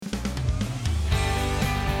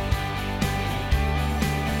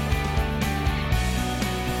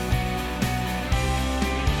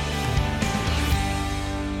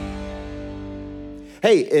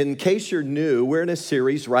Hey, in case you're new, we're in a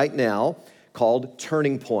series right now called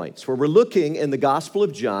Turning Points, where we're looking in the Gospel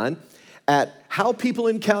of John at how people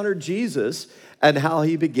encountered Jesus and how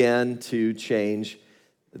he began to change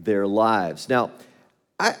their lives. Now,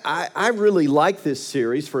 I really like this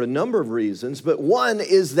series for a number of reasons, but one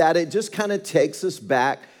is that it just kind of takes us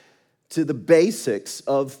back to the basics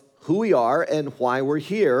of who we are and why we're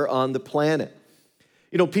here on the planet.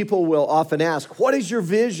 You know, people will often ask, what is your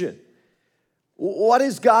vision? What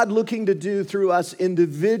is God looking to do through us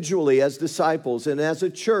individually as disciples and as a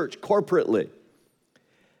church corporately?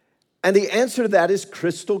 And the answer to that is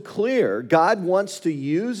crystal clear. God wants to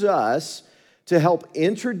use us to help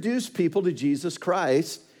introduce people to Jesus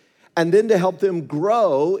Christ and then to help them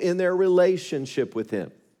grow in their relationship with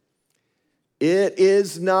him. It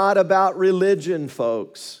is not about religion,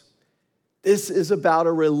 folks. This is about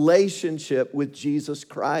a relationship with Jesus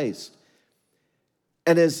Christ.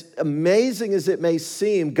 And as amazing as it may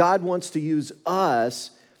seem, God wants to use us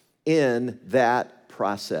in that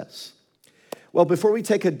process. Well, before we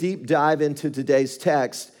take a deep dive into today's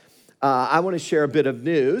text, I want to share a bit of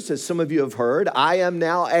news. As some of you have heard, I am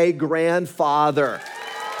now a grandfather.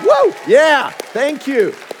 Woo! Yeah, thank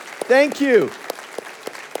you. Thank you.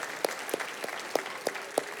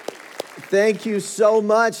 Thank you so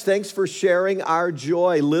much. Thanks for sharing our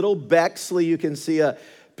joy. Little Bexley, you can see a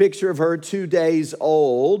picture of her 2 days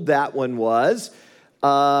old. That one was.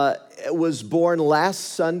 It was born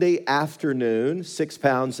last Sunday afternoon, 6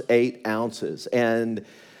 pounds, 8 ounces. And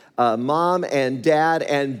mom and dad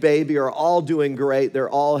and baby are all doing great. They're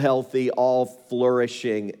all healthy, all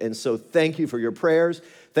flourishing. And so thank you for your prayers.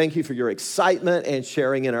 Thank you for your excitement and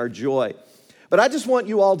sharing in our joy. But I just want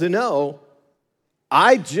you all to know,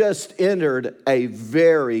 I just entered a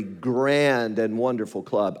very grand and wonderful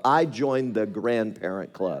club. I joined the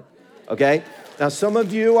grandparent club, okay? Now, some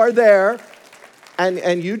of you are there,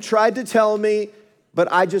 and you tried to tell me, but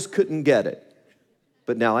I just couldn't get it.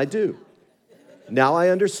 But now I do. Now I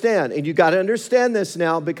understand. And you got to understand this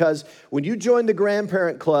now, because when you join the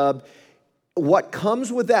grandparent club, what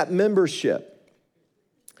comes with that membership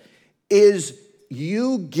is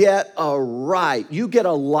you get a right, you get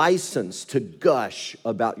a license to gush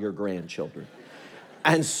about your grandchildren.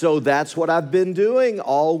 And so that's what I've been doing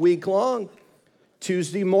all week long.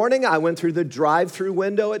 Tuesday morning, I went through the drive-through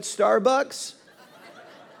window at Starbucks.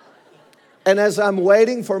 And as I'm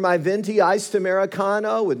waiting for my venti iced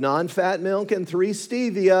Americano with non-fat milk and 3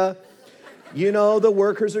 stevia, you know, the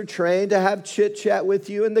workers are trained to have chit-chat with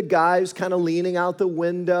you, and the guy's kind of leaning out the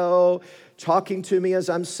window, talking to me as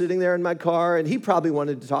I'm sitting there in my car, and he probably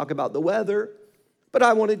wanted to talk about the weather, but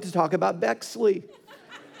I wanted to talk about Bexley.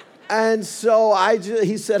 And so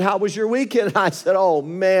he said, how was your weekend? I said, oh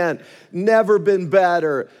man, never been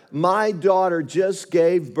better. My daughter just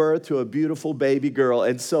gave birth to a beautiful baby girl,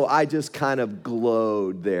 and so I just kind of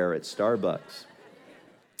glowed there at Starbucks.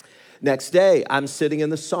 Next day, I'm sitting in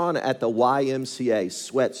the sauna at the YMCA,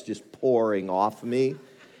 sweat's just pouring off me.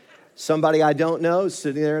 Somebody I don't know is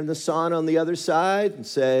sitting there in the sauna on the other side and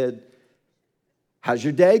said, how's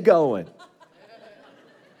your day going?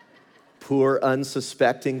 Poor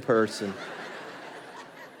unsuspecting person.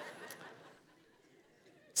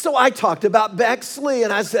 So I talked about Bexley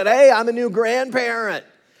and I said, hey, I'm a new grandparent.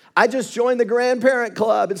 I just joined the grandparent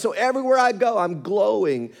club. And so everywhere I go, I'm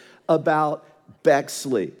glowing about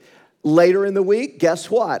Bexley. Later in the week, guess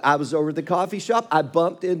what? I was over at the coffee shop. I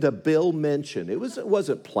bumped into Bill Minchin. It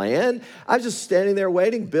wasn't planned. I was just standing there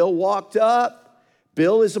waiting. Bill walked up.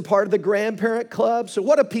 Bill is a part of the grandparent club. So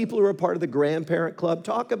what do people who are a part of the grandparent club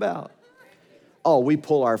talk about? Oh, we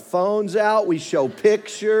pull our phones out. We show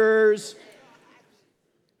pictures.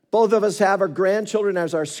 Both of us have our grandchildren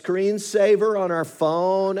as our screensaver on our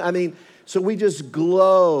phone. I mean, so we just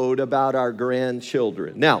glowed about our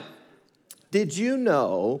grandchildren. Now, did you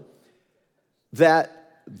know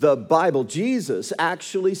that the Bible, Jesus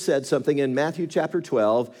actually said something in Matthew chapter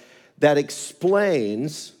 12 that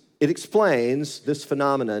explains this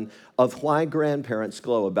phenomenon of why grandparents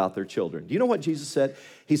glow about their children. Do you know what Jesus said?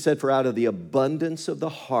 He said, for out of the abundance of the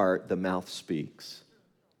heart, the mouth speaks.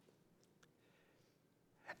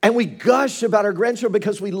 And we gush about our grandchildren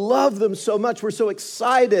because we love them so much. We're so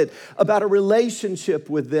excited about a relationship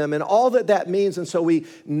with them and all that that means. And so we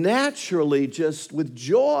naturally just with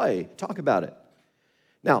joy talk about it.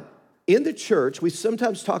 Now, in the church, we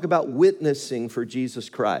sometimes talk about witnessing for Jesus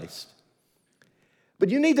Christ. But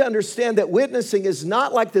you need to understand that witnessing is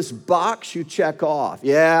not like this box you check off.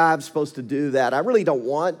 Yeah, I'm supposed to do that. I really don't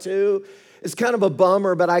want to. It's kind of a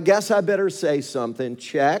bummer, but I guess I better say something.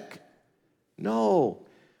 Check. No.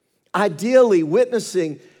 Ideally,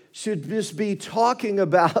 witnessing should just be talking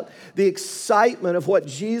about the excitement of what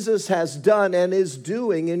Jesus has done and is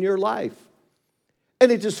doing in your life.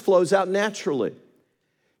 And it just flows out naturally.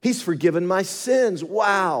 He's forgiven my sins.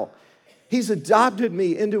 Wow. He's adopted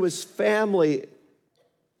me into his family.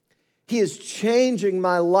 He is changing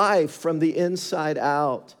my life from the inside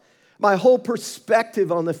out. My whole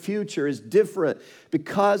perspective on the future is different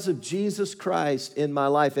because of Jesus Christ in my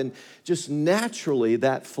life. And just naturally,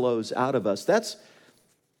 that flows out of us. That's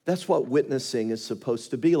what witnessing is supposed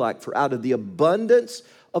to be like. For out of the abundance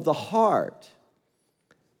of the heart,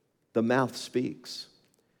 the mouth speaks.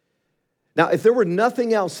 Now, if there were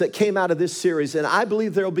nothing else that came out of this series, and I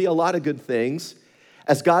believe there will be a lot of good things,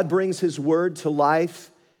 as God brings his word to life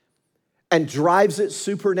and drives it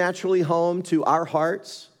supernaturally home to our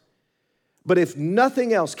hearts. But if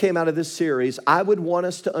nothing else came out of this series, I would want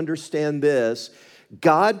us to understand this.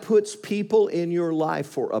 God puts people in your life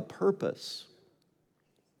for a purpose.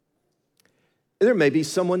 There may be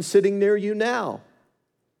someone sitting near you now.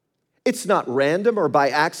 It's not random or by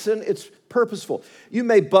accident, it's purposeful. You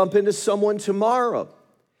may bump into someone tomorrow,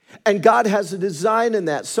 and God has a design in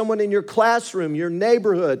that. Someone in your classroom, your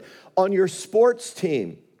neighborhood, on your sports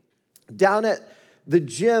team, down at the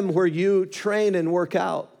gym where you train and work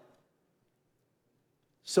out.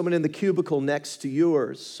 Someone in the cubicle next to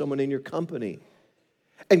yours, someone in your company.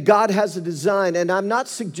 And God has a design, and I'm not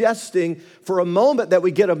suggesting for a moment that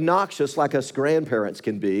we get obnoxious like us grandparents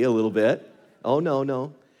can be a little bit. Oh,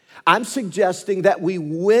 no. I'm suggesting that we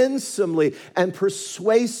winsomely and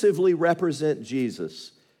persuasively represent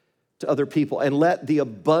Jesus to other people and let the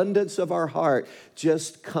abundance of our heart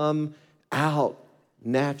just come out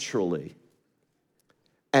naturally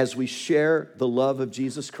as we share the love of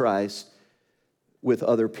Jesus Christ with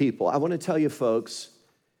other people. I want to tell you, folks,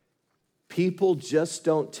 people just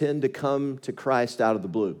don't tend to come to Christ out of the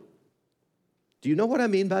blue. Do you know what I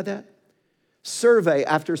mean by that? Survey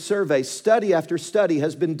after survey, study after study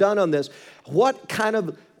has been done on this. What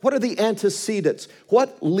are the antecedents?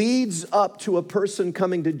 What leads up to a person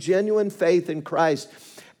coming to genuine faith in Christ?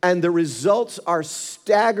 And the results are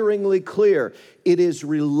staggeringly clear. It is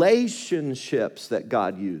relationships that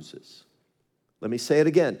God uses. Let me say it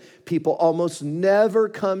again. People almost never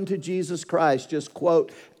come to Jesus Christ, just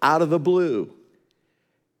quote, out of the blue.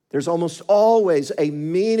 There's almost always a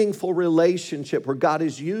meaningful relationship where God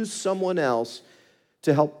has used someone else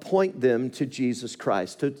to help point them to Jesus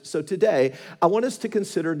Christ. So today, I want us to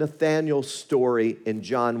consider Nathanael's story in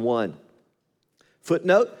John 1.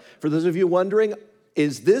 Footnote, for those of you wondering,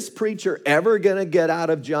 is this preacher ever going to get out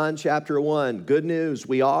of John chapter 1? Good news,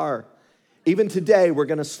 we are. Even today, we're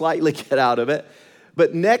going to slightly get out of it.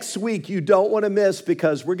 But next week, you don't want to miss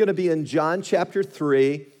because we're going to be in John chapter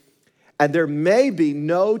 3. And there may be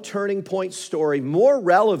no turning point story more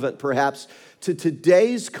relevant, perhaps, to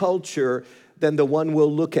today's culture than the one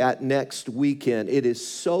we'll look at next weekend. It is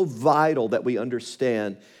so vital that we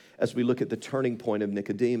understand as we look at the turning point of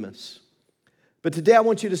Nicodemus. But today I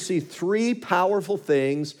want you to see three powerful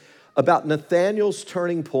things about Nathanael's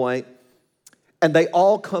turning point, and they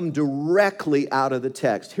all come directly out of the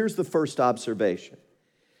text. Here's the first observation.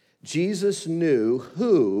 Jesus knew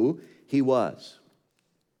who he was.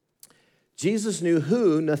 Jesus knew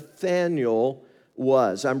who Nathanael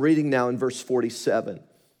was. I'm reading now in verse 47.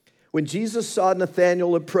 When Jesus saw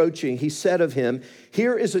Nathanael approaching, he said of him,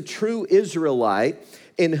 "Here is a true Israelite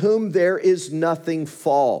in whom there is nothing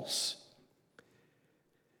false."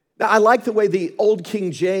 Now, I like the way the Old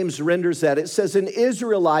King James renders that. It says, "An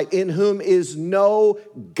Israelite in whom is no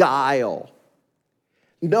guile."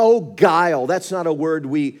 No guile. That's not a word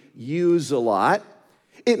we use a lot.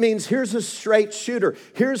 It means here's a straight shooter.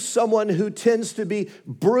 Here's someone who tends to be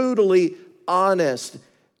brutally honest.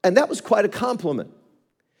 And that was quite a compliment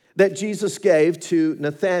that Jesus gave to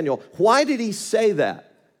Nathanael. Why did he say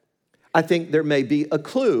that? I think there may be a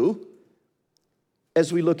clue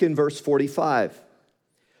as we look in verse 45.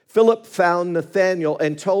 Philip found Nathanael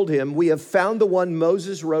and told him, "We have found the one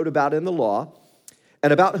Moses wrote about in the law,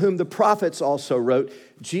 and about whom the prophets also wrote,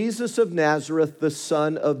 Jesus of Nazareth, the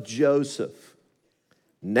son of Joseph."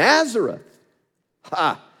 Nazareth?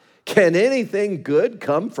 Ha! Can anything good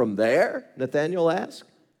come from there? Nathanael asked.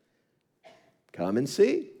 "Come and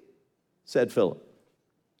see," said Philip.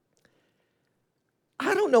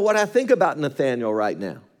 I don't know what I think about Nathanael right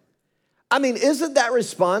now. I mean, isn't that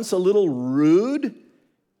response a little rude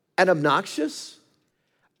and obnoxious?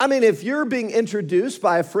 I mean, if you're being introduced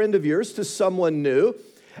by a friend of yours to someone new,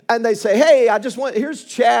 and they say, "Hey, here's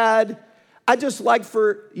Chad. I'd just like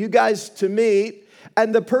for you guys to meet."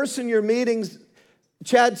 And the person you're meeting,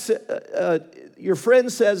 Chad, your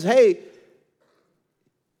friend says, "Hey,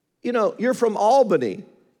 you're from Albany.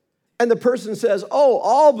 and the person says, oh,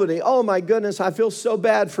 Albany, oh my goodness, I feel so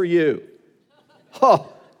bad for you.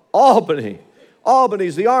 Oh, Albany.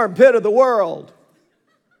 Albany's the armpit of the world.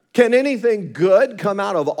 Can anything good come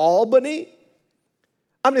out of Albany?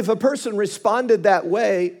 I mean, if a person responded that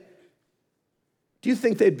way, do you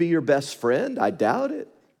think they'd be your best friend? I doubt it.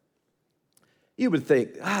 You would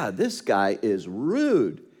think, this guy is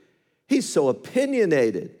rude. He's so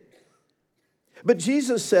opinionated. But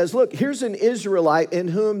Jesus says, look, here's an Israelite in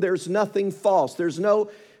whom there's nothing false. There's no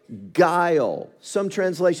guile. Some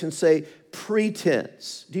translations say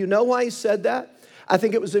pretense. Do you know why he said that? I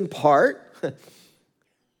think it was in part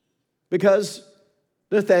because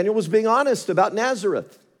Nathanael was being honest about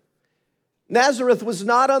Nazareth. Nazareth was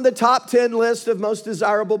not on the top 10 list of most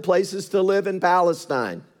desirable places to live in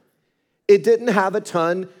Palestine. It didn't have a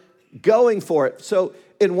ton going for it. So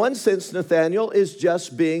in one sense, Nathanael is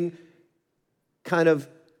just being kind of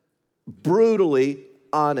brutally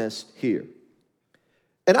honest here.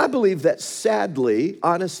 And I believe that sadly,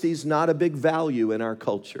 honesty is not a big value in our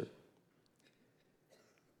culture.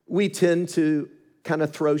 We tend to kind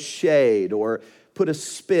of throw shade or put a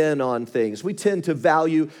spin on things. We tend to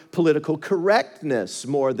value political correctness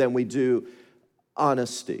more than we do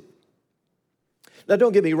honesty. Now,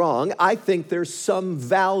 don't get me wrong. I think there's some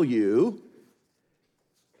value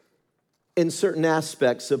in certain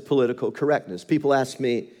aspects of political correctness. People ask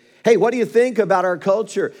me, hey, what do you think about our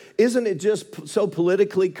culture? Isn't it just so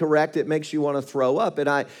politically correct it makes you want to throw up? And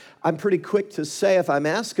I'm pretty quick to say if I'm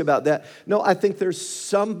asked about that, no, I think there's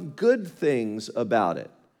some good things about it.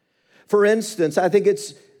 For instance, I think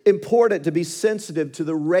it's important to be sensitive to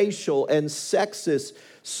the racial and sexist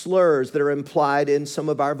slurs that are implied in some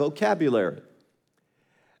of our vocabulary.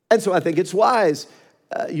 And so I think it's wise.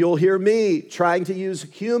 You'll hear me trying to use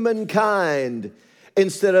humankind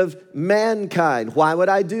instead of mankind. Why would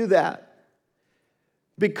I do that?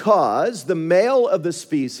 Because the male of the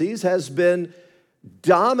species has been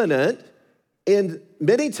dominant in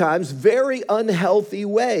many times very unhealthy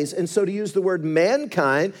ways. And so to use the word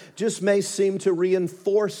mankind just may seem to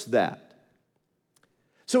reinforce that.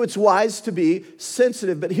 So it's wise to be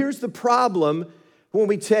sensitive. But here's the problem when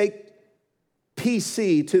we take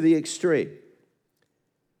PC to the extreme.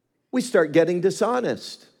 We start getting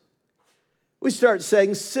dishonest. We start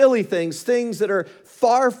saying silly things, things that are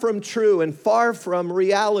far from true and far from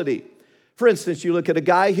reality. For instance, you look at a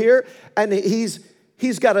guy here, and he's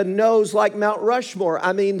got a nose like Mount Rushmore.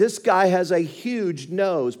 I mean, this guy has a huge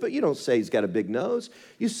nose, but you don't say he's got a big nose.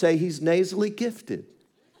 You say he's nasally gifted,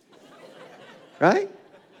 right?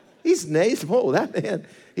 He's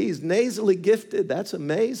he's nasally gifted. That's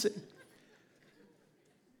amazing.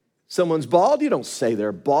 Someone's bald, you don't say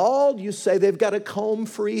they're bald. You say they've got a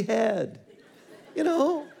comb-free head. You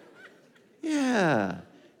know? Yeah.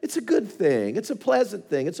 It's a good thing. It's a pleasant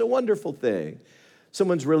thing. It's a wonderful thing.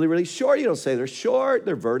 Someone's really, really short. You don't say they're short.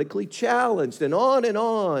 They're vertically challenged. And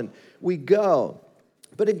on we go.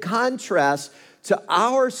 But in contrast to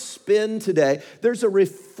our spin today, there's a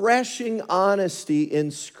refreshing honesty in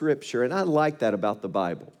Scripture. And I like that about the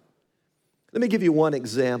Bible. Let me give you one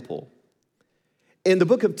example. In the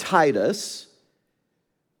book of Titus,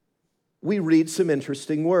 we read some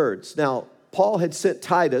interesting words. Now, Paul had sent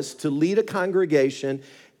Titus to lead a congregation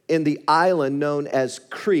in the island known as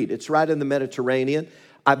Crete. It's right in the Mediterranean.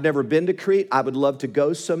 I've never been to Crete. I would love to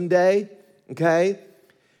go someday, okay?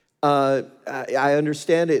 I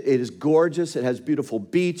understand it. It is gorgeous. It has beautiful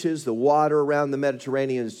beaches. The water around the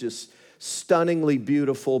Mediterranean is just stunningly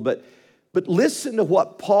beautiful. But listen to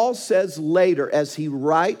what Paul says later as he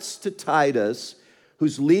writes to Titus,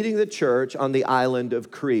 who's leading the church on the island of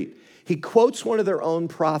Crete. He quotes one of their own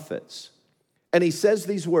prophets, and he says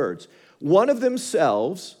these words. One of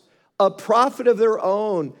themselves, a prophet of their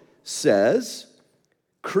own, says,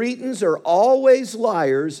 Cretans are always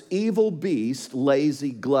liars, evil beasts, lazy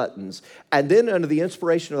gluttons. And then under the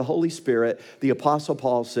inspiration of the Holy Spirit, the Apostle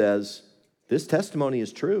Paul says, this testimony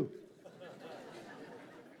is true.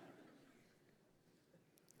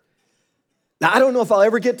 Now, I don't know if I'll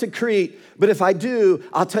ever get to Crete, but if I do,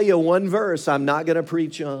 I'll tell you one verse I'm not going to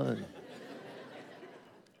preach on.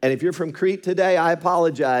 And if you're from Crete today, I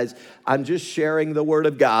apologize. I'm just sharing the Word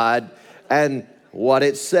of God and what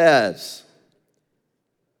it says.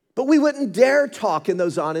 But we wouldn't dare talk in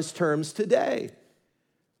those honest terms today.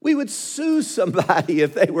 We would sue somebody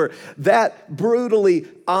if they were that brutally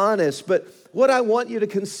honest. But what I want you to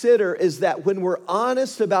consider is that when we're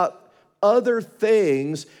honest about other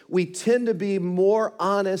things, we tend to be more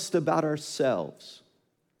honest about ourselves.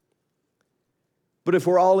 But if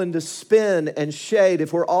we're all into spin and shade,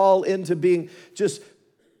 if we're all into being just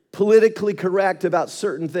politically correct about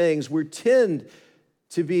certain things, we tend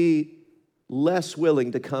to be less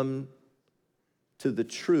willing to come to the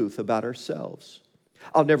truth about ourselves.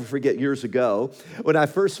 I'll never forget years ago when I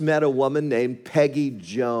first met a woman named Peggy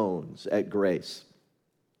Jones at Grace.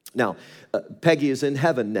 Now, Peggy is in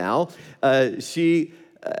heaven now. She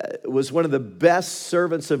was one of the best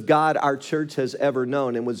servants of God our church has ever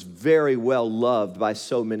known and was very well loved by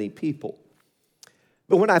so many people.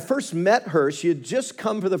 But when I first met her, she had just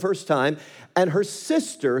come for the first time, and her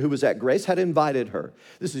sister, who was at Grace, had invited her.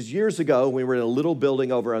 This is years ago. We were in a little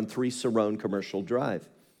building over on 3 Cerrone Commercial Drive.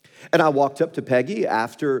 And I walked up to Peggy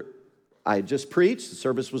after I had just preached. The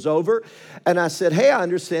service was over. And I said, hey, I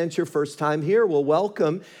understand it's your first time here. Well,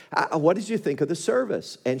 welcome. What did you think of the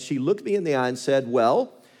service? And she looked me in the eye and said,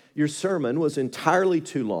 well, your sermon was entirely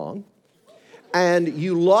too long. And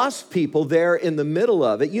you lost people there in the middle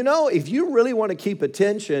of it. You know, if you really want to keep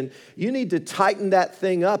attention, you need to tighten that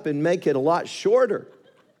thing up and make it a lot shorter.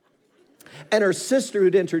 And her sister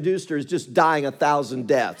who'd introduced her is just dying 1,000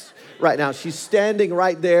 deaths right now. She's standing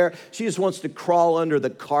right there. She just wants to crawl under the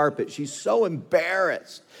carpet. She's so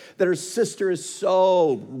embarrassed that her sister is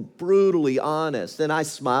so brutally honest. And I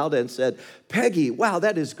smiled and said, Peggy, wow,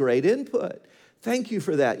 that is great input. Thank you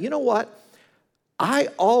for that. You know what? I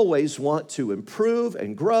always want to improve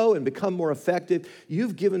and grow and become more effective.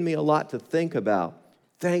 You've given me a lot to think about.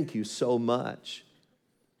 Thank you so much.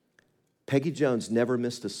 Peggy Jones never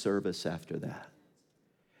missed a service after that.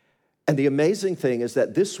 And the amazing thing is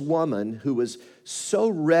that this woman who was so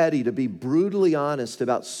ready to be brutally honest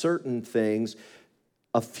about certain things,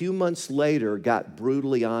 a few months later got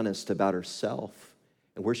brutally honest about herself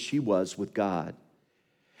and where she was with God.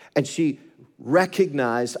 And she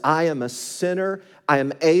recognized, I am a sinner, I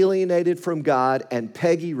am alienated from God, and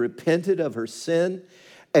Peggy repented of her sin,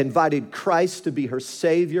 invited Christ to be her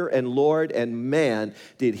Savior and Lord, and man,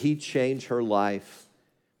 did he change her life.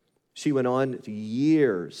 She went on to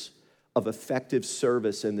years of effective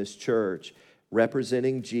service in this church,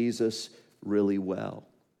 representing Jesus really well.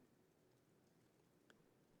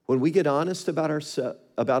 When we get honest about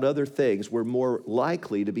other things, we're more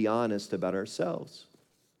likely to be honest about ourselves.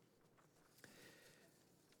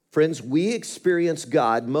 Friends, we experience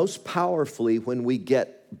God most powerfully when we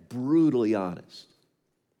get brutally honest.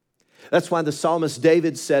 That's why the psalmist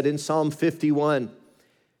David said in Psalm 51,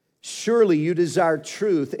 surely you desire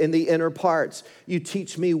truth in the inner parts. You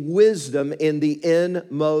teach me wisdom in the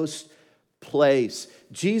inmost place.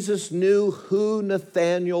 Jesus knew who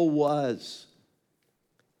Nathanael was.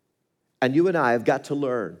 And you and I have got to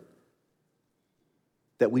learn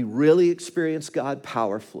that we really experience God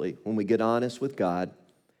powerfully when we get honest with God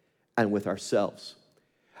and with ourselves.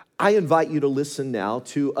 I invite you to listen now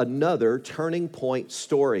to another turning point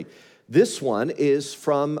story. This one is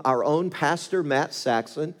from our own pastor, Matt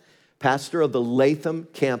Saxon, pastor of the Latham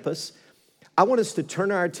campus. I want us to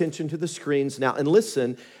turn our attention to the screens now and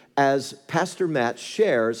listen as Pastor Matt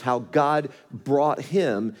shares how God brought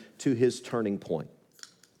him to his turning point.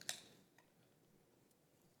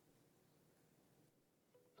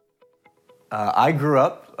 I grew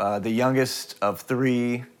up the youngest of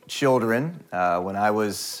 3 children. When I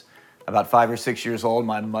was about 5 or 6 years old,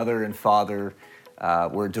 my mother and father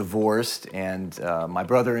were divorced, and my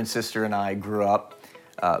brother and sister and I grew up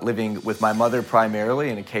living with my mother primarily,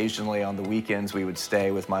 and occasionally on the weekends we would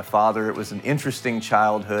stay with my father. It was an interesting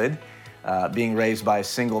childhood, being raised by a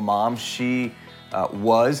single mom. She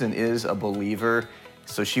was and is a believer,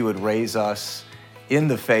 so she would raise us in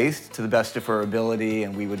the faith to the best of her ability,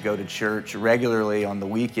 and we would go to church regularly on the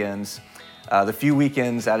weekends. The few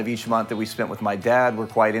weekends out of each month that we spent with my dad were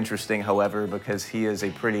quite interesting, however, because he is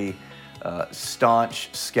a pretty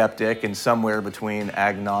staunch skeptic and somewhere between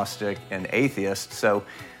agnostic and atheist. So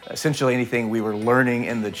essentially anything we were learning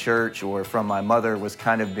in the church or from my mother was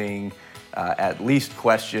kind of being at least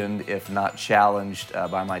questioned, if not challenged,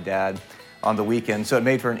 by my dad on the weekend. So it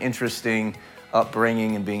made for an interesting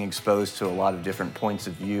upbringing and being exposed to a lot of different points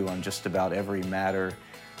of view on just about every matter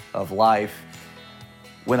of life.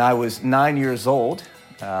 When I was 9 years old,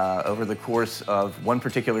 over the course of one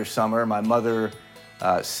particular summer, my mother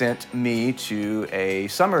sent me to a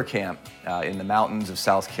summer camp in the mountains of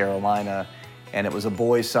South Carolina, and it was a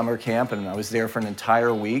boys' summer camp, and I was there for an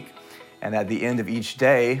entire week. And at the end of each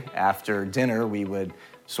day, after dinner, we would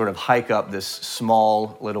sort of hike up this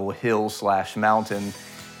small little hill/mountain,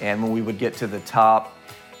 and when we would get to the top,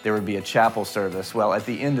 there would be a chapel service. Well, at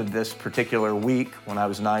the end of this particular week, when I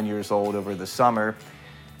was 9 years old over the summer,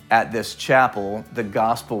 at this chapel, the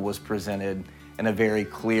gospel was presented in a very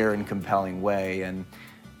clear and compelling way. And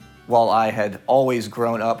while I had always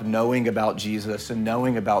grown up knowing about Jesus and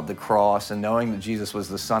knowing about the cross and knowing that Jesus was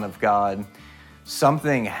the Son of God,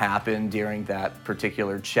 something happened during that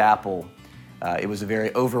particular chapel. It was a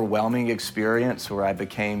very overwhelming experience where I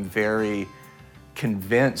became very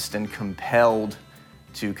convinced and compelled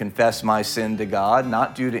to confess my sin to God,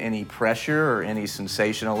 not due to any pressure or any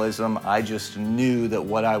sensationalism. I just knew that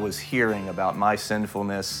what I was hearing about my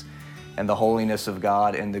sinfulness and the holiness of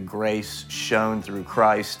God and the grace shown through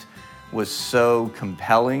Christ was so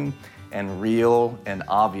compelling and real and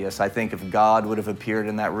obvious. I think if God would have appeared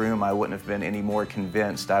in that room, I wouldn't have been any more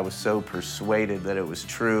convinced. I was so persuaded that it was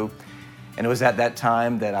true. And it was at that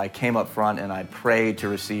time that I came up front and I prayed to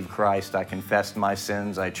receive Christ. I confessed my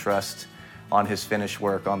sins. I trust on his finished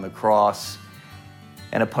work on the cross.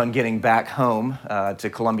 And upon getting back home to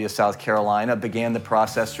Columbia, South Carolina, began the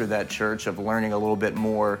process through that church of learning a little bit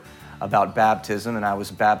more about baptism, and I was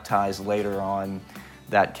baptized later on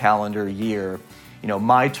that calendar year. You know,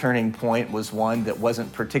 my turning point was one that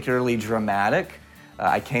wasn't particularly dramatic.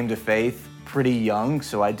 I came to faith pretty young,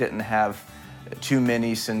 so I didn't have too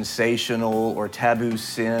many sensational or taboo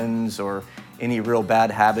sins or any real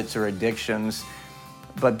bad habits or addictions.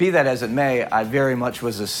 But be that as it may, I very much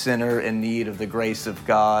was a sinner in need of the grace of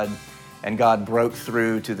God, and God broke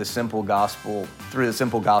through to the simple gospel, through the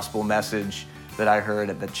simple gospel message that I heard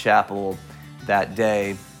at the chapel that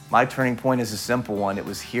day. My turning point is a simple one. It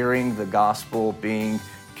was hearing the gospel, being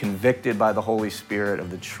convicted by the Holy Spirit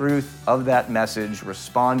of the truth of that message,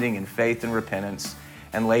 responding in faith and repentance,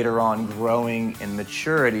 and later on growing in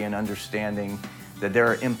maturity and understanding that there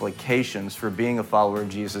are implications for being a follower of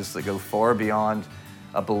Jesus that go far beyond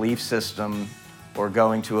a belief system or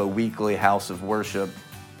going to a weekly house of worship,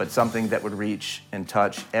 but something that would reach and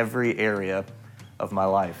touch every area of my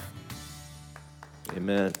life.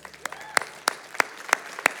 Amen.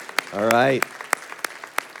 All right.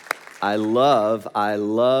 I love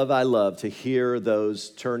to hear those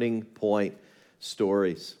turning point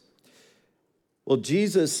stories. Well,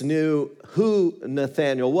 Jesus knew who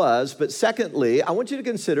Nathanael was, but secondly, I want you to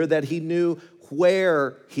consider that he knew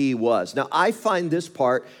where he was. Now, I find this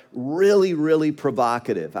part really, really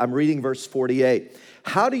provocative. I'm reading verse 48.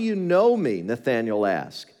 How do you know me? Nathanael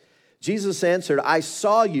asked. Jesus answered, I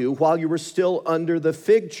saw you while you were still under the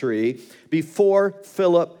fig tree before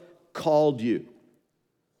Philip called you.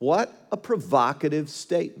 What a provocative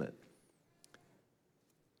statement.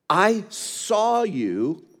 I saw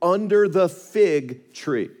you under the fig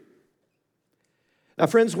tree. Now,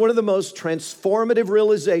 friends, one of the most transformative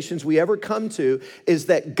realizations we ever come to is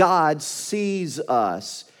that God sees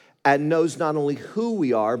us and knows not only who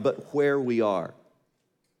we are, but where we are.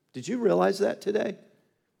 Did you realize that today?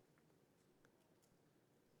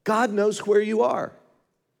 God knows where you are.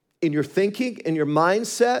 In your thinking, in your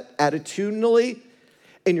mindset, attitudinally,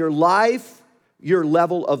 in your life, your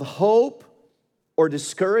level of hope or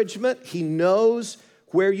discouragement. He knows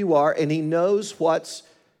where you are, and he knows what's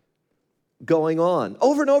going on.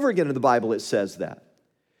 Over and over again in the Bible, it says that.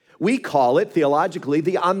 We call it, theologically,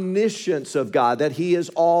 the omniscience of God, that he is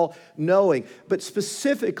all-knowing. But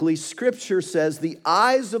specifically, Scripture says the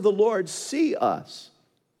eyes of the Lord see us.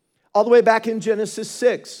 All the way back in Genesis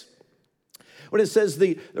 6, when it says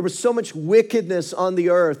there was so much wickedness on the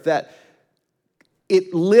earth that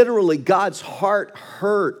it literally, God's heart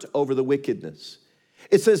hurt over the wickedness.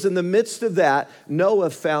 It says in the midst of that,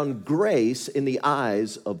 Noah found grace in the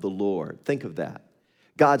eyes of the Lord. Think of that.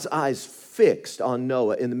 God's eyes fixed on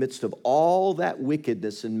Noah in the midst of all that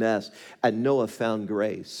wickedness and mess, and Noah found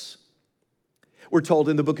grace. We're told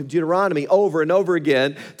in the book of Deuteronomy over and over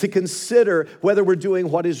again to consider whether we're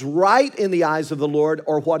doing what is right in the eyes of the Lord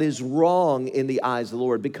or what is wrong in the eyes of the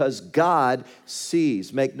Lord, because God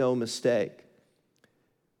sees, make no mistake.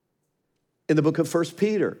 In the book of 1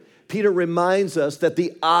 Peter, Peter reminds us that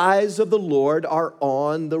the eyes of the Lord are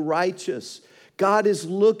on the righteous. God is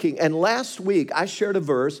looking. And last week, I shared a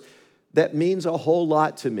verse that means a whole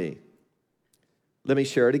lot to me. Let me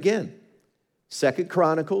share it again. 2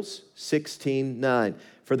 Chronicles 16:9.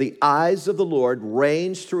 For the eyes of the Lord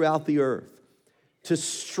range throughout the earth to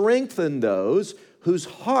strengthen those whose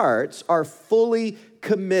hearts are fully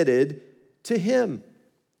committed to him.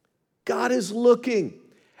 God is looking.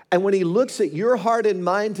 And when he looks at your heart and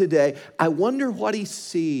mind today, I wonder what he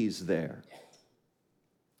sees there.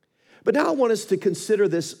 But now I want us to consider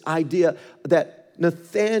this idea that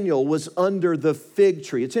Nathanael was under the fig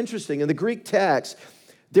tree. It's interesting. In the Greek text,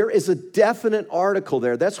 there is a definite article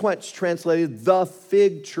there. That's why it's translated the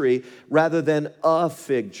fig tree rather than a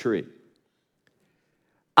fig tree.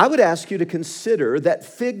 I would ask you to consider that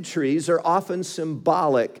fig trees are often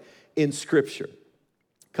symbolic in Scripture.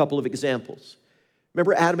 A couple of examples.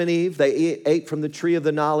 Remember Adam and Eve? They ate from the tree of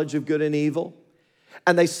the knowledge of good and evil.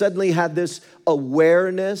 And they suddenly had this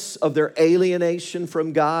awareness of their alienation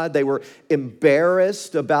from God. They were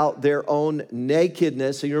embarrassed about their own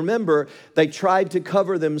nakedness. And you remember, they tried to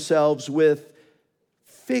cover themselves with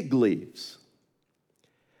fig leaves.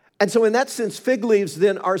 And so in that sense, fig leaves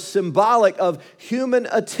then are symbolic of human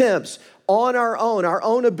attempts on our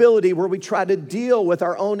own ability, where we try to deal with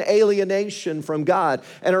our own alienation from God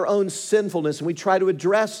and our own sinfulness, and we try to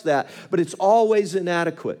address that, but it's always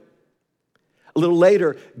inadequate. A little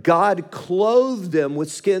later, God clothed them with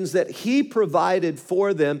skins that He provided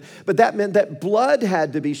for them, but that meant that blood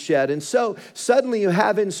had to be shed. And so suddenly you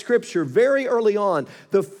have in Scripture, very early on,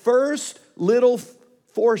 the first little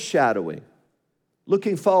foreshadowing,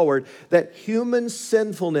 looking forward, that human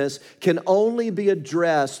sinfulness can only be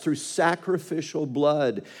addressed through sacrificial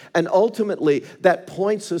blood. And ultimately, that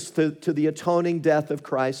points us to the atoning death of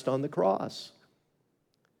Christ on the cross.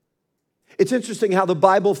 It's interesting how the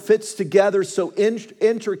Bible fits together so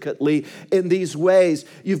intricately in these ways.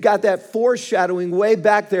 You've got that foreshadowing way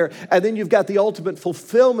back there, and then you've got the ultimate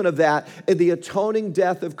fulfillment of that in the atoning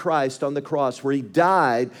death of Christ on the cross, where He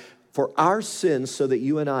died for our sins so that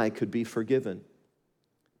you and I could be forgiven.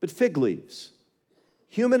 But fig leaves,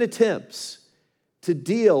 human attempts to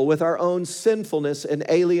deal with our own sinfulness and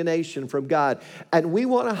alienation from God. And we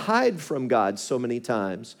want to hide from God so many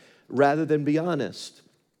times rather than be honest.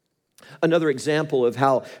 Another example of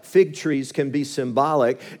how fig trees can be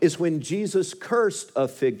symbolic is when Jesus cursed a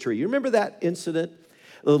fig tree. You remember that incident?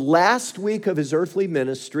 The last week of His earthly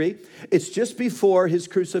ministry, it's just before His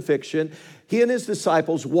crucifixion. He and His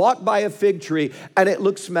disciples walk by a fig tree, and it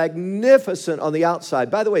looks magnificent on the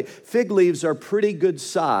outside. By the way, fig leaves are pretty good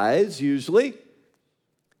size, usually.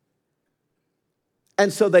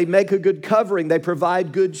 And so they make a good covering. They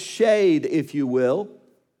provide good shade, if you will.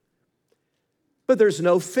 But there's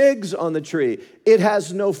no figs on the tree. It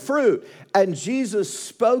has no fruit. And Jesus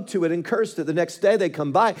spoke to it and cursed it. The next day they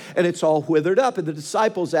come by and it's all withered up. And the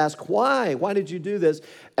disciples ask, why? Why did you do this?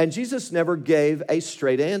 And Jesus never gave a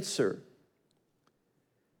straight answer.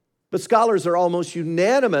 But scholars are almost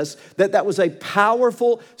unanimous that that was a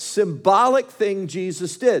powerful, symbolic thing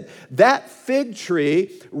Jesus did. That fig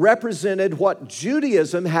tree represented what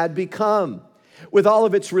Judaism had become, with all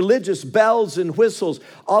of its religious bells and whistles,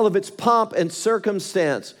 all of its pomp and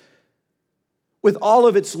circumstance, with all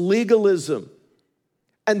of its legalism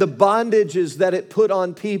and the bondages that it put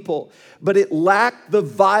on people, but it lacked the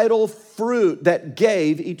vital fruit that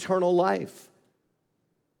gave eternal life.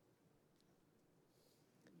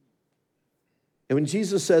 And when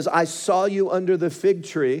Jesus says, I saw you under the fig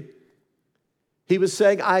tree, He was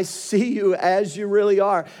saying, I see you as you really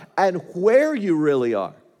are and where you really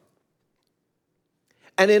are.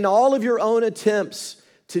 And in all of your own attempts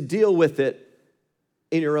to deal with it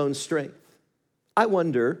in your own strength. I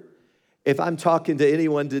wonder if I'm talking to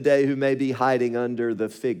anyone today who may be hiding under the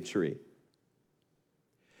fig tree.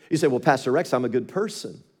 You say, well, Pastor Rex, I'm a good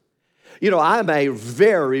person. You know, I'm a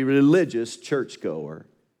very religious churchgoer.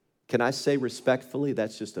 Can I say respectfully,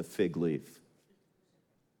 that's just a fig leaf?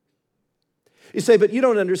 You say, but you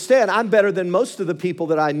don't understand. I'm better than most of the people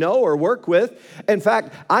that I know or work with. In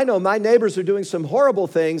fact, I know my neighbors are doing some horrible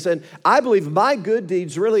things, and I believe my good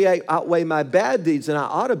deeds really outweigh my bad deeds, and I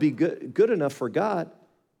ought to be good enough for God.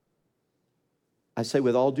 I say,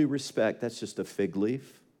 with all due respect, that's just a fig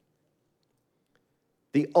leaf.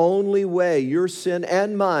 The only way your sin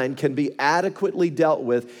and mine can be adequately dealt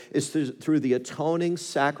with is through the atoning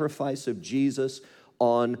sacrifice of Jesus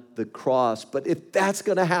on the cross. But if that's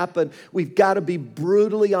going to happen, we've got to be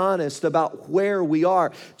brutally honest about where we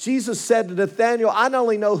are. Jesus said to Nathanael, I not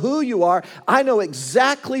only know who you are, I know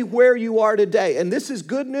exactly where you are today. And this is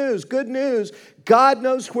good news, good news. God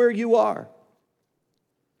knows where you are.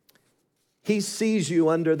 He sees you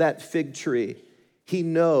under that fig tree. He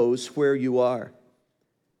knows where you are.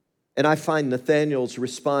 And I find Nathanael's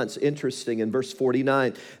response interesting in verse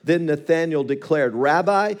 49. Then Nathanael declared,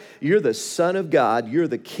 Rabbi, you're the Son of God. You're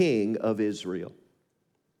the King of Israel.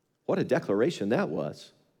 What a declaration that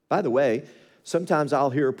was. By the way, sometimes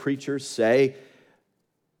I'll hear preachers say,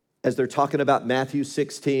 as they're talking about Matthew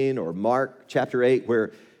 16 or Mark chapter 8,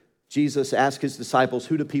 where Jesus asked His disciples,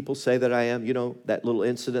 who do people say that I am? You know, that little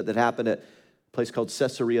incident that happened at a place called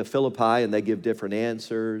Caesarea Philippi, and they give different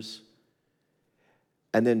answers.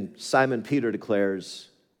 And then Simon Peter declares,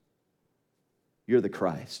 you're the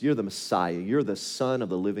Christ, you're the Messiah, you're the Son of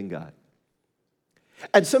the living God.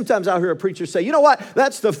 And sometimes I'll hear a preacher say, you know what?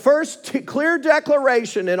 That's the first clear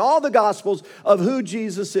declaration in all the Gospels of who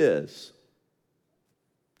Jesus is.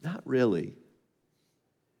 Not really.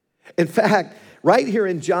 In fact, right here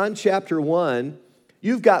in John chapter 1,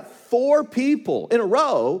 you've got 4 people in a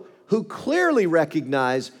row who clearly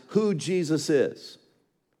recognize who Jesus is.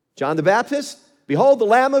 John the Baptist, behold the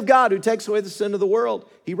Lamb of God who takes away the sin of the world.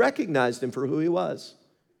 He recognized him for who he was.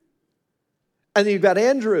 And then you've got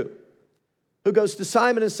Andrew, who goes to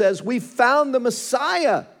Simon and says, we found the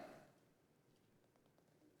Messiah.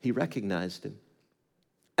 He recognized him.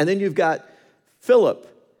 And then you've got Philip,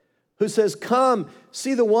 who says, come,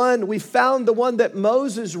 see the one, we found the one that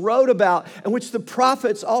Moses wrote about and which the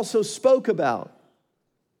prophets also spoke about.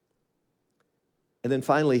 And then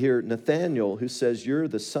finally here, Nathanael, who says, you're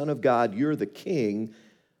the Son of God, you're the King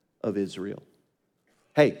of Israel.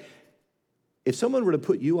 Hey, if someone were to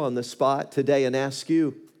put you on the spot today and ask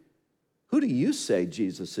you, who do you say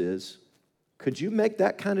Jesus is? Could you make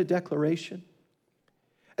that kind of declaration?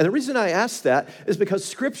 And the reason I ask that is because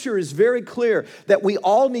Scripture is very clear that we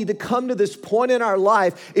all need to come to this point in our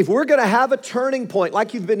life. If we're going to have a turning point,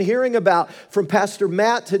 like you've been hearing about from Pastor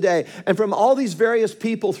Matt today and from all these various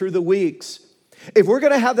people through the weeks, if we're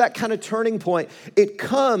going to have that kind of turning point, it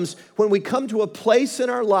comes when we come to a place in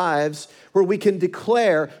our lives where we can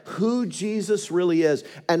declare who Jesus really is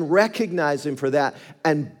and recognize him for that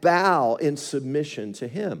and bow in submission to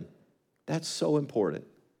him. That's so important.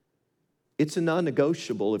 It's a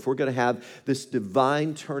non-negotiable if we're going to have this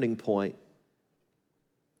divine turning point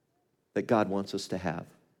that God wants us to have.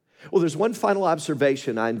 Well, there's one final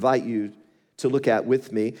observation I invite you to look at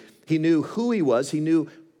with me. He knew who he was. He knew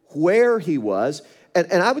where he was.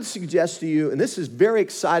 And I would suggest to you, and this is very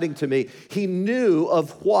exciting to me, he knew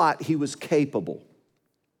of what he was capable.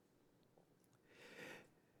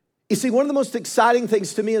 You see, one of the most exciting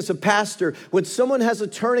things to me as a pastor, when someone has a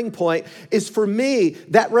turning point, is for me,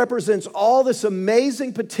 that represents all this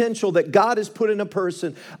amazing potential that God has put in a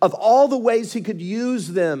person, of all the ways he could use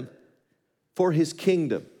them for his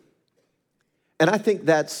kingdom. And I think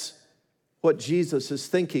that's what Jesus is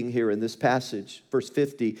thinking here in this passage. Verse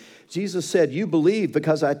 50, Jesus said, you believe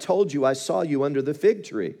because I told you I saw you under the fig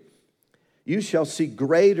tree. You shall see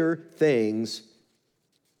greater things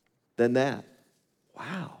than that.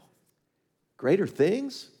 Wow. Greater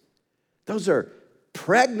things? Those are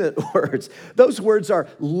pregnant words. Those words are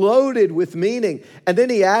loaded with meaning. And then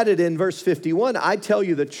he added in verse 51, I tell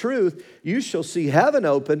you the truth, you shall see heaven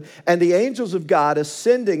open and the angels of God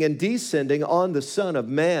ascending and descending on the Son of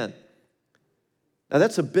Man. Now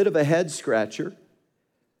that's a bit of a head scratcher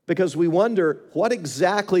because we wonder what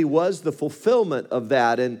exactly was the fulfillment of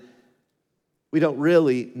that, and we don't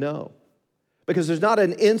really know. Because there's not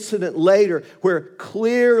an incident later where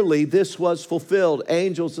clearly this was fulfilled,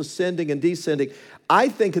 angels ascending and descending. I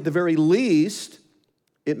think at the very least,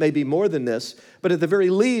 it may be more than this, but at the very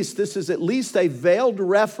least, this is at least a veiled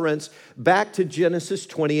reference back to Genesis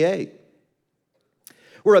 28.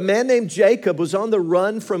 Where a man named Jacob was on the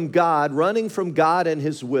run from God, running from God and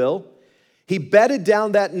his will. He bedded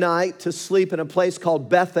down that night to sleep in a place called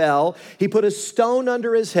Bethel. He put a stone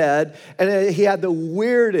under his head, and he had the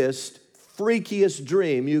weirdest, freakiest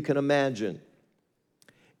dream you can imagine.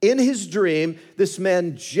 In his dream, this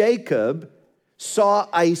man Jacob saw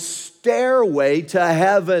a stairway to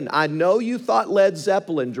heaven. I know you thought Led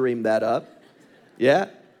Zeppelin dreamed that up. Yeah?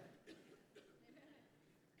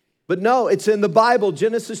 But no, it's in the Bible,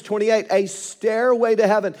 Genesis 28, a stairway to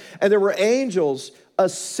heaven. And there were angels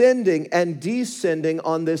ascending and descending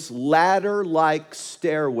on this ladder-like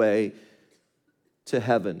stairway to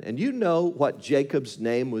heaven. And you know what Jacob's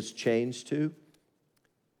name was changed to?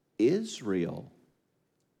 Israel.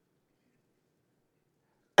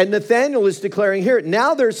 And Nathanael is declaring here,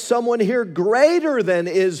 now there's someone here greater than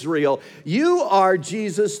Israel. You are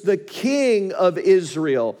Jesus, the King of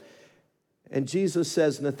Israel. And Jesus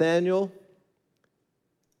says, Nathanael,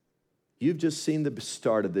 you've just seen the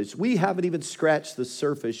start of this. We haven't even scratched the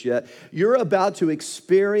surface yet. You're about to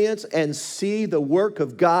experience and see the work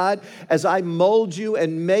of God as I mold you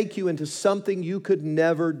and make you into something you could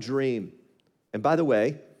never dream. And by the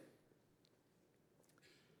way,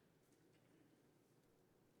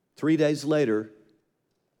 3 days later,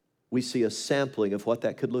 we see a sampling of what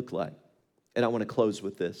that could look like. And I want to close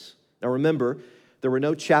with this. Now remember, there were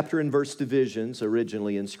no chapter and verse divisions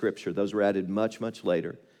originally in Scripture. Those were added much, much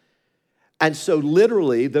later. And so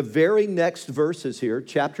literally, the very next verses here,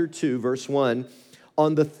 chapter 2, verse 1,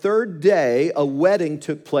 on the third day, a wedding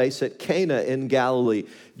took place at Cana in Galilee.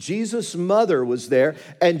 Jesus' mother was there,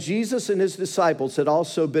 and Jesus and his disciples had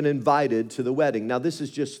also been invited to the wedding. Now, this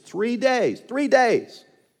is just 3 days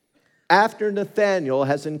after Nathanael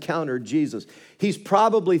has encountered Jesus. He's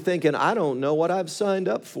probably thinking, I don't know what I've signed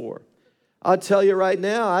up for. I'll tell you right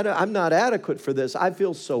now, I'm not adequate for this. I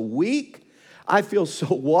feel so weak. I feel so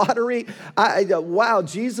watery. Wow,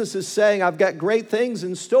 Jesus is saying I've got great things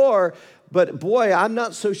in store, but boy, I'm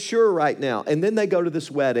not so sure right now. And then they go to this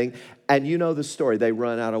wedding, and you know the story. They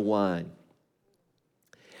run out of wine.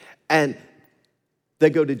 And they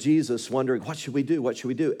go to Jesus wondering, what should we do? What should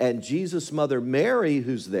we do? And Jesus' mother, Mary,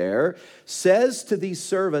 who's there, says to these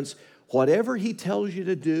servants, whatever he tells you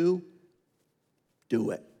to do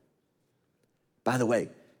it. By the way,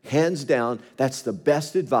 hands down, that's the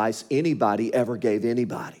best advice anybody ever gave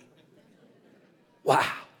anybody. Wow.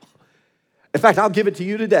 In fact, I'll give it to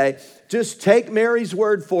you today. Just take Mary's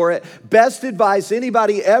word for it. Best advice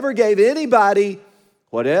anybody ever gave anybody,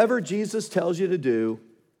 whatever Jesus tells you to do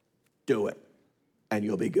it, and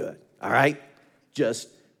you'll be good, all right? Just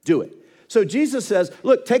do it. So Jesus says,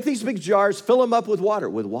 look, take these big jars, fill them up with water.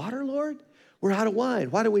 With water, Lord? We're out of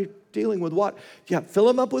wine. Why are we dealing with water? Yeah, fill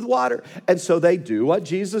them up with water. And so they do what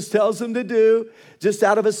Jesus tells them to do, just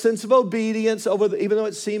out of a sense of obedience, even though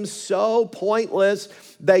it seems so pointless.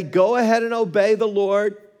 They go ahead and obey the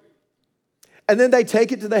Lord. And then they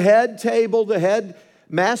take it to the head table, the head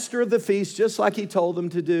master of the feast, just like he told them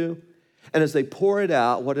to do. And as they pour it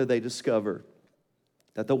out, what do they discover?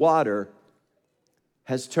 That the water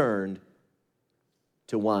has turned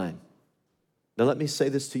to wine. Now, let me say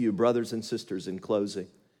this to you, brothers and sisters, in closing.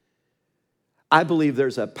 I believe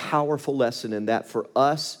there's a powerful lesson in that for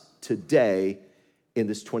us today in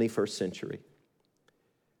this 21st century.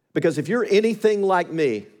 Because if you're anything like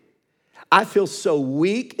me, I feel so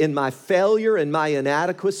weak in my failure and my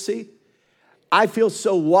inadequacy. I feel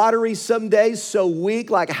so watery some days, so weak,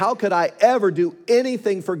 like how could I ever do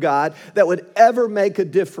anything for God that would ever make a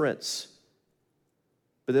difference?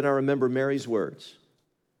 But then I remember Mary's words.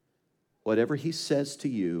 Whatever he says to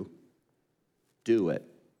you, do it.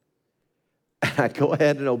 And I go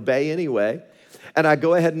ahead and obey anyway. And I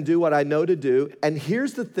go ahead and do what I know to do. And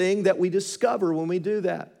here's the thing that we discover when we do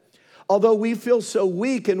that. Although we feel so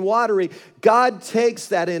weak and watery, God takes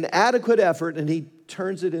that inadequate effort and he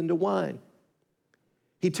turns it into wine.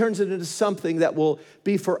 He turns it into something that will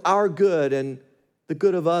be for our good and the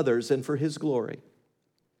good of others and for his glory.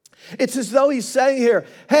 It's as though he's saying here,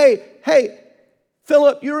 hey,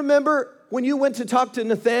 Philip, you remember when you went to talk to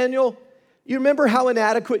Nathanael? You remember how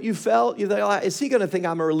inadequate you felt? You thought, is he going to think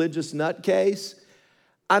I'm a religious nutcase?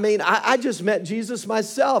 I mean, I just met Jesus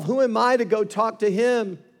myself. Who am I to go talk to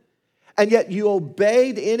him? And yet you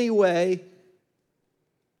obeyed anyway.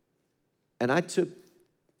 And I took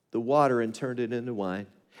the water and turned it into wine.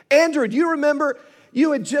 Andrew, do you remember?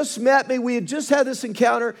 You had just met me. We had just had this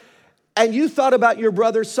encounter. And you thought about your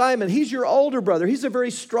brother Simon. He's your older brother. He's a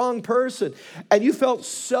very strong person. And you felt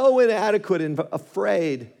so inadequate and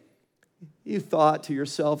afraid. You thought to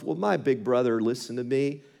yourself, well, my big brother listened to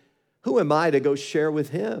me. Who am I to go share with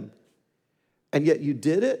him? And yet you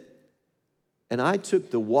did it. And I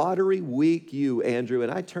took the watery, weak you, Andrew,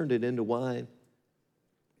 and I turned it into wine.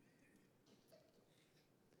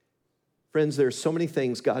 Friends, there are so many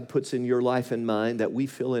things God puts in your life and mine that we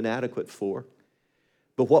feel inadequate for.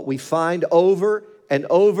 But what we find over and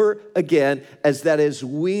over again is that as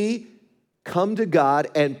we come to God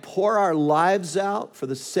and pour our lives out for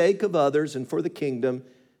the sake of others and for the kingdom,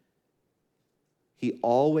 he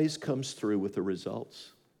always comes through with the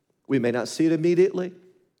results. We may not see it immediately,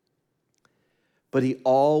 but he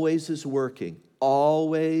always is working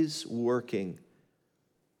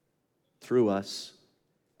through us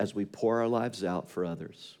as we pour our lives out for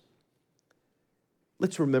others.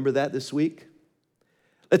 Let's remember that this week.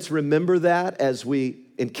 Let's remember that as we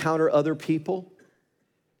encounter other people,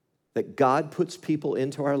 that God puts people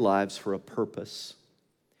into our lives for a purpose.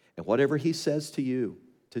 And whatever he says to you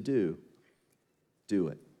to do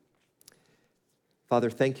it. Father,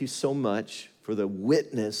 thank you so much for the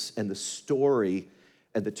witness and the story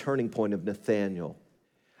and the turning point of Nathanael.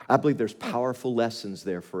 I believe there's powerful lessons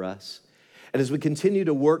there for us. And as we continue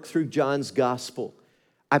to work through John's gospel,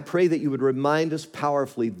 I pray that you would remind us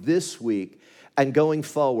powerfully this week and going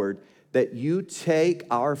forward that you take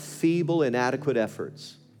our feeble, inadequate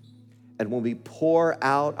efforts, and when we pour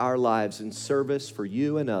out our lives in service for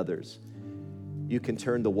you and others, you can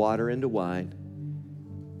turn the water into wine.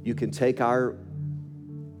 You can take our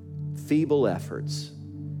feeble efforts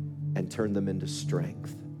and turn them into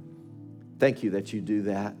strength. Thank you that you do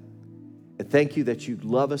that. And thank you that you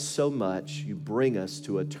love us so much, you bring us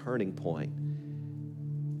to a turning point.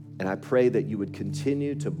 And I pray that you would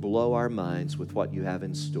continue to blow our minds with what you have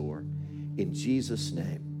in store. In Jesus'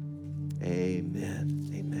 name, amen.